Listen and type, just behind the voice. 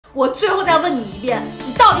我最后再问你一遍，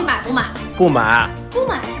你到底买不买？不买。不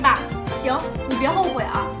买是吧？行，你别后悔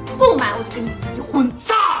啊！不买我就跟你离婚。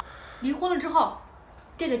离婚了之后，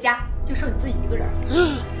这个家就剩你自己一个人。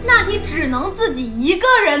那你只能自己一个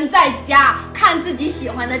人在家看自己喜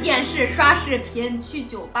欢的电视、刷视频、去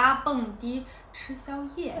酒吧蹦迪、吃宵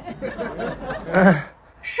夜。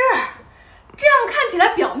是。这样看起来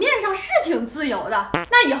表面上是挺自由的，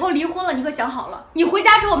那以后离婚了，你可想好了，你回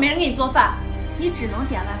家之后没人给你做饭，你只能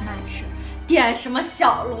点外卖吃，点什么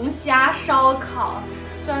小龙虾、烧烤、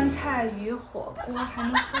酸菜鱼、火锅，还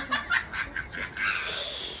能喝点酒。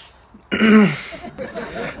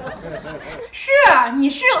是，你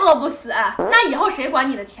是饿不死，那以后谁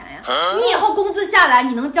管你的钱呀？你以后工资下来，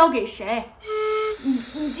你能交给谁？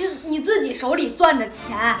你自己手里攥着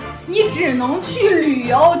钱，你只能去旅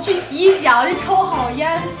游、去洗脚、去抽好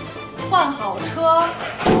烟、换好车。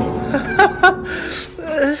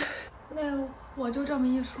那个，我就这么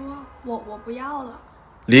一说，我不要了。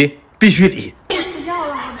离，必须离。不要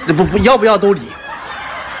了，不要不要都离。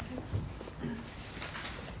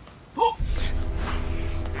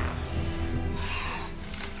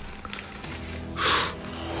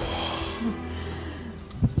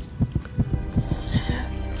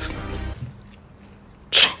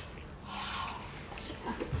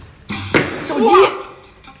手机。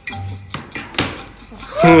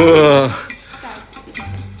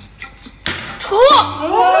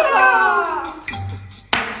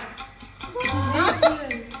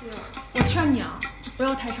我劝你啊，不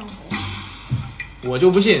要太上头。我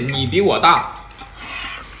就不信你比我大。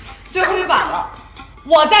最后一把了，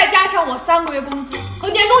我再加上我3个月工资和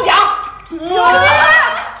年终奖。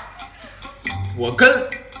我跟，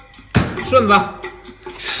顺子，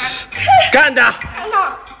干他！干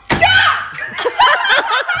他！炸！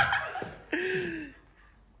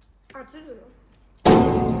啊，这个。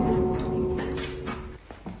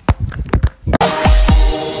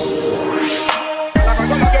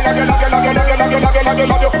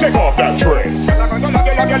Take off that tray.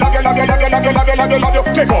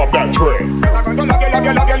 Take off that tray.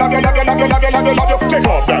 Take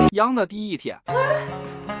off that. 阳的第一天，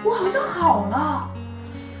我好像好了，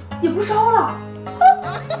也不烧了。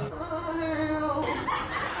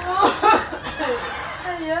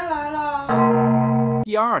太爷来了。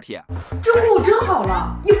第二天，这回我真好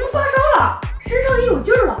了，也不发烧了，身上也有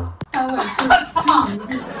劲儿了。单位是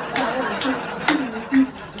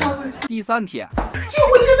第三天，这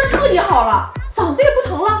回真的彻底好了，嗓子也不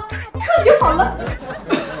疼了，彻底好了。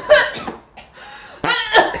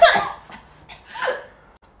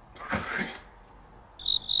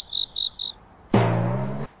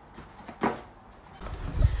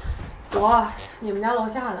你们家楼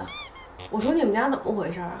下的，我说你们家怎么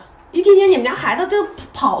回事啊？一听见你们家孩子就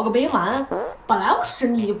跑个没完，本来我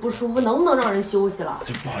身体就不舒服，能不能让人休息了？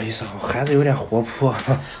这不好意思啊，我孩子有点活泼。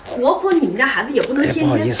活泼，你们家孩子也不能天天。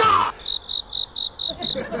不好意思。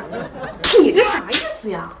你这啥意思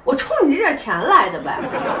呀？我冲你这点钱来的呗。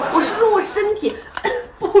我是说我身体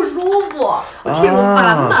不舒服，我挺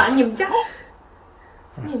烦的。你们家，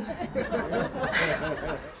你们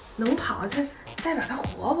能跑去，代表他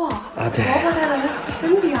活泼啊，对，活泼代表他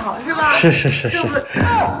身体好是吧？是，是不是？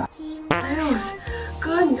哎呦，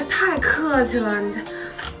哥，你这太客气了，你这。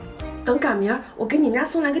等赶明儿，我给你们家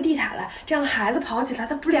送来个地毯来，这样孩子跑起来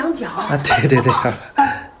他不凉脚。啊，对。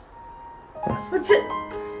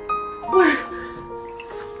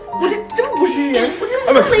我这真不是人，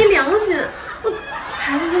我真没良心。我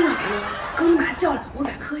孩子在哪儿呢？哥，你把他叫来，我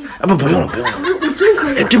给他磕一把。啊，不用了。我真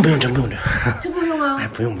可以。真不用。真不用啊？哎，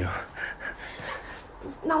不用。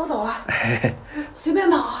那我走了。随便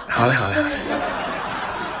跑啊。好嘞。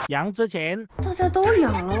阳之前，大家都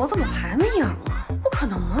阳了，我怎么还没阳啊？不可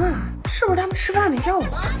能啊！是不是他们吃饭没叫我？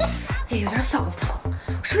哎，有点嗓子疼，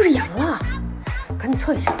是不是阳了？赶紧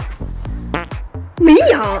测一下。没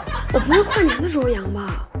阳，我不会跨年的时候阳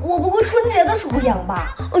吧？我不会春节的时候阳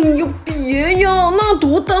吧？哎呦，别呀，那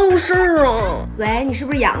多耽误事儿啊！喂，你是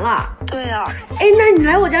不是阳了？对呀。哎，那你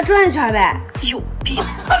来我家转一圈呗。有病！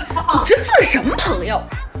你这算什么朋友？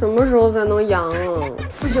什么时候才能阳啊？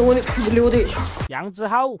不行，我得出去溜达一圈。阳之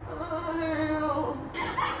后，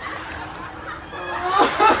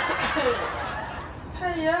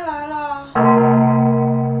太爷来了。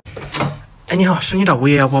哎，你好，是你找过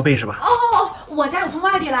夜要报备是吧？哦，我家有从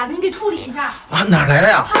外地来的，你给处理一下。啊，哪来的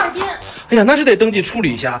呀？哈尔滨。哎呀，那是得登记处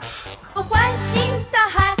理一下。欢欣大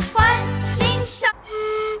海，欢欣笑。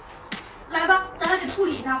来吧，咱俩给处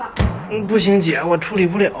理一下吧。不行，姐，我处理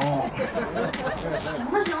不了。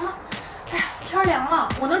行了，哎呀，天凉了，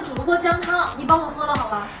我那煮了锅姜汤，你帮我喝了好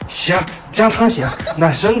吧？行，姜汤行，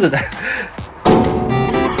那身子的。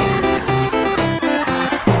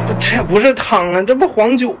这不是汤啊，这不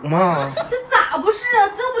黄酒吗？这咋不是啊？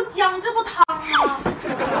这不姜，这不汤吗？不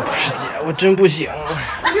是姐，我真不行。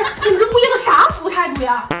不是，你们这物业都啥服务态度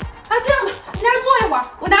呀？啊，这样吧，你在这坐一会儿，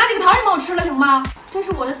我拿几个桃，你帮我吃了行吗？这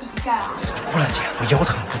是我的底线啊。不了姐，我腰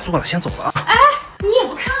疼，不坐了，先走了啊。哎，你也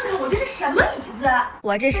不看看我这是什么椅子？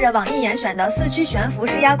我这是网易严选的4驱悬浮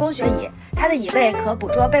施压工学椅，它的椅背可捕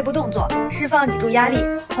捉背部动作，释放脊柱压力，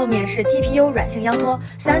后面是 TPU 软性腰托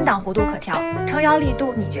，3档弧度可调，撑腰力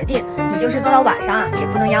度你决定，你就是坐到晚上啊也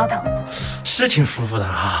不能腰疼。是挺舒服的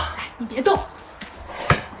啊。哎，你别动。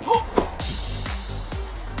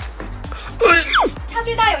它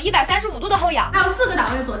最大有135度的后仰，还有4个档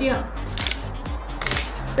位锁定。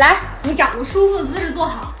来，你找个舒服的姿势坐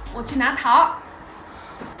好，我去拿桃。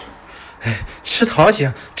哎，吃桃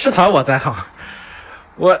行，吃桃我在行。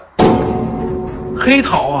我黑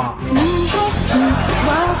桃啊。怎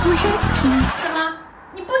么，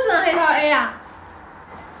你不喜欢黑桃 A 呀？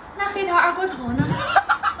那黑桃二锅头呢？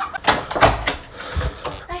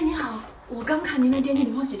哎，你好，我刚看您在电梯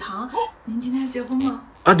里放喜糖，您今天是结婚吗？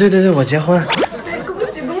啊，对对对，我结婚。哇塞，恭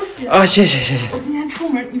喜恭喜！啊，谢谢谢谢。我今天出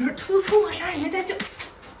门，你说出错啥也没带，就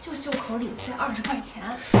袖口里塞20块钱，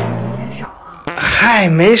没嫌少啊。嗨，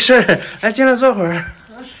没事儿，来进来坐会儿。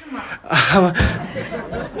合适吗？啊我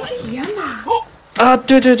那是喜烟吧？啊，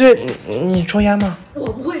对对对，你抽烟吗？我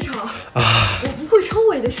不会抽啊，我不会抽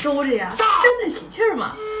我也得收着呀，真的喜气儿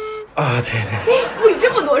嘛。啊，对对。哎，屋里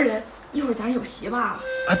这么多人，一会儿咱有席吧？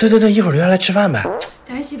啊，对对对，一会儿留下来吃饭呗。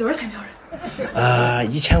咱这席多少钱标准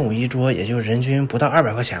？1500一桌，也就人均不到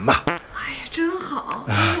200块钱吧。哎呀，真好！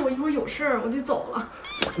但是我一会儿有事儿，我得走了。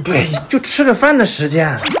对，就吃个饭的时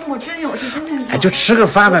间。不行，我真有事，真的。哎，就吃个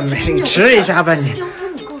饭吧，没事，你吃一下吧你。要不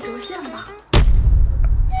你给我折现吧？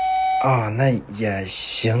啊，那也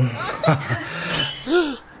行。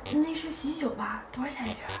那是喜酒吧？多少钱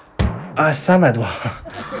一瓶？啊，300多。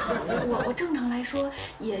我正常来说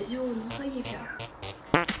也就能喝1瓶。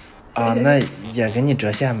啊，那也给你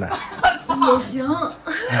折现呗。也行。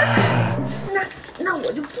那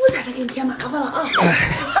我就不在这给你添麻烦了啊。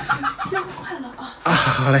新婚快乐啊！啊，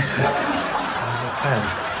好嘞。行不行？快乐。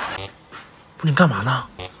不是你干嘛呢？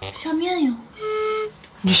下面呀。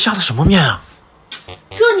你下的什么面啊？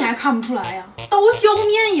这你还看不出来呀？刀削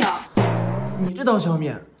面呀！你这刀削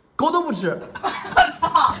面，狗都不吃。我操！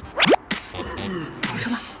好吃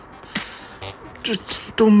吧？这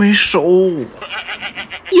都没熟。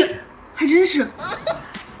耶，还真是。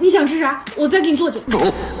你想吃啥？我再给你做去。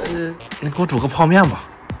你给我煮个泡面吧。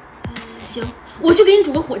行，我去给你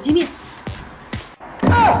煮个火鸡面。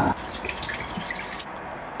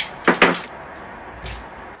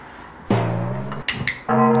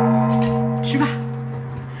吃吧，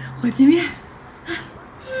火鸡面。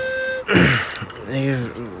那个，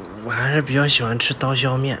我还是比较喜欢吃刀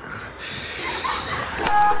削面。